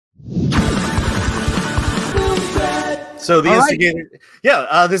So the All Instigator,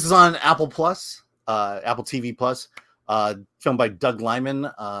 yeah, this is on Apple Plus, Apple TV Plus, filmed by Doug Liman,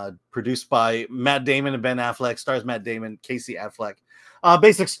 produced by Matt Damon and Ben Affleck, stars Matt Damon, Casey Affleck.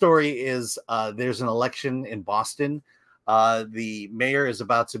 Basic story is there's an election in Boston. The mayor is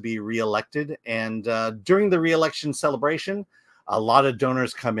about to be reelected, and during the reelection celebration, a lot of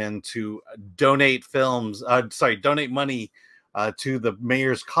donors come in to donate donate money to the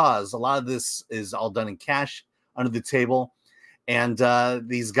mayor's cause. A lot of this is all done in cash under the table, and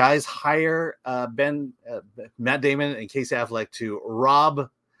these guys hire Matt Damon and Casey Affleck to rob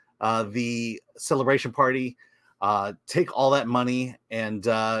the celebration party, take all that money, and it's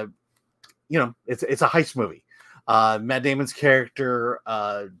a heist movie. Matt Damon's character,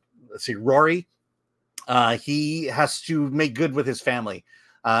 let's see, Rory, he has to make good with his family,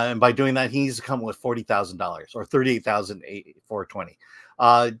 and by doing that, he needs to come with $40,000 or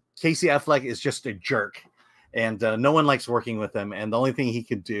 $38,420. Casey Affleck is just a jerk, and no one likes working with him, and the only thing he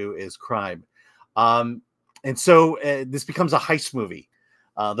can do is crime. And so this becomes a heist movie.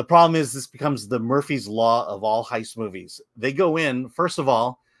 The problem is this becomes the Murphy's Law of all heist movies. They go in, first of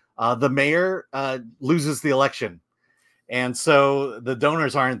all, the mayor loses the election, and so the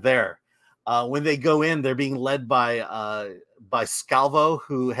donors aren't there. When they go in, they're being led by Scalvo,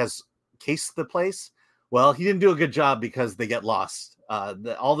 who has cased the place. Well, he didn't do a good job because they get lost.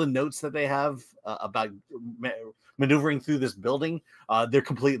 All the notes that they have about maneuvering through this building, they're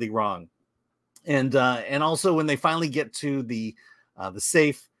completely wrong. And also when they finally get to the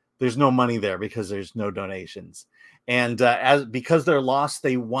safe, there's no money there because there's no donations. And because they're lost,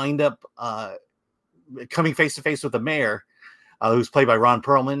 they wind up coming face to face with the mayor, who's played by Ron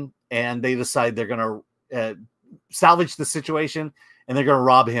Perlman, and they decide they're going to salvage the situation, and they're going to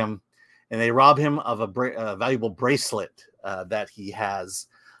rob him. And they rob him of a valuable bracelet that he has.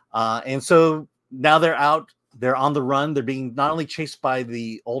 And so now they're out. They're on the run. They're being not only chased by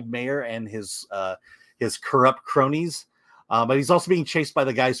the old mayor and his corrupt cronies, but he's also being chased by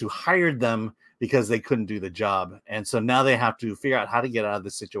the guys who hired them because they couldn't do the job. And so now they have to figure out how to get out of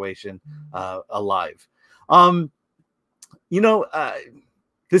this situation alive.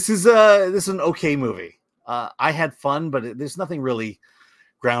 This is an okay movie. I had fun, but there's nothing really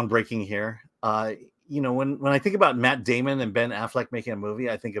groundbreaking here. When I think about Matt Damon and Ben Affleck making a movie,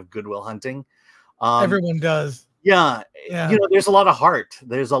 I think of Good Will Hunting. Everyone does. Yeah. There's a lot of heart.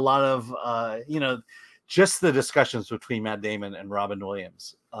 There's a lot of just the discussions between Matt Damon and Robin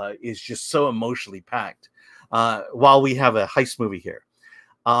Williams is just so emotionally packed. While we have a heist movie here,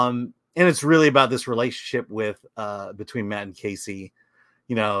 and it's really about this relationship between Matt and Casey.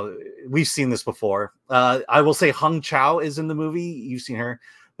 We've seen this before. I will say Hung Chow is in the movie. You've seen her.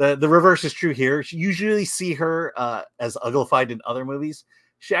 The reverse is true here. You usually see her as uglified in other movies.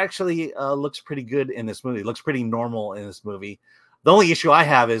 She actually looks pretty good in this movie. Looks pretty normal in this movie. The only issue I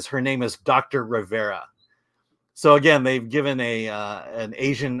have is her name is Dr. Rivera. So again, they've given an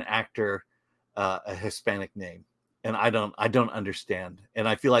Asian actor a Hispanic name, and I don't understand. And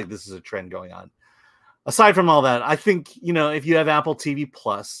I feel like this is a trend going on. Aside from all that, I think, if you have Apple TV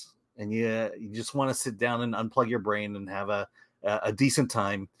Plus and you just want to sit down and unplug your brain and have a decent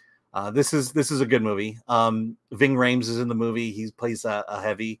time, this is a good movie. Ving Rhames is in the movie. He plays a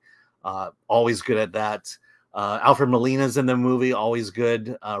heavy, always good at that. Alfred Molina's in the movie, always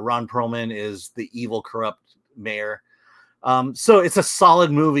good. Ron Perlman is the evil, corrupt mayor. So it's a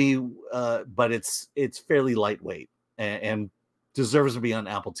solid movie, but it's fairly lightweight and deserves to be on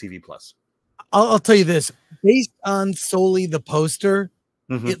Apple TV Plus. I'll tell you this, based on solely the poster,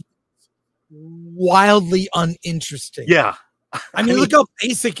 it's wildly uninteresting. Yeah. I mean, look how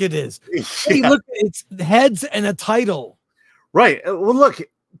basic it is. Yeah. Hey, look, it's heads and a title. Right. Well, look,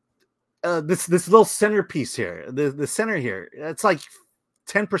 this little centerpiece here, the center here, it's like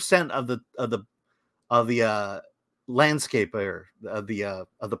 10% of the landscape or of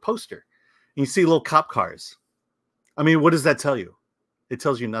the poster. You see little cop cars. I mean, what does that tell you? It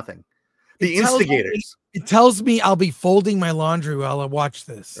tells you nothing. The Instigators. It tells me I'll be folding my laundry while I watch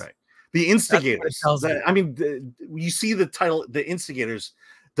this. Right. The Instigators. You see the title, The Instigators.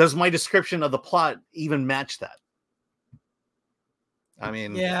 Does my description of the plot even match that? I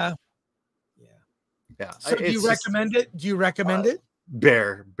mean, yeah. So do you recommend it? Do you recommend it?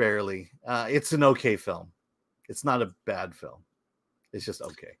 Barely. It's an okay film. It's not a bad film. It's just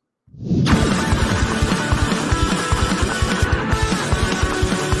okay.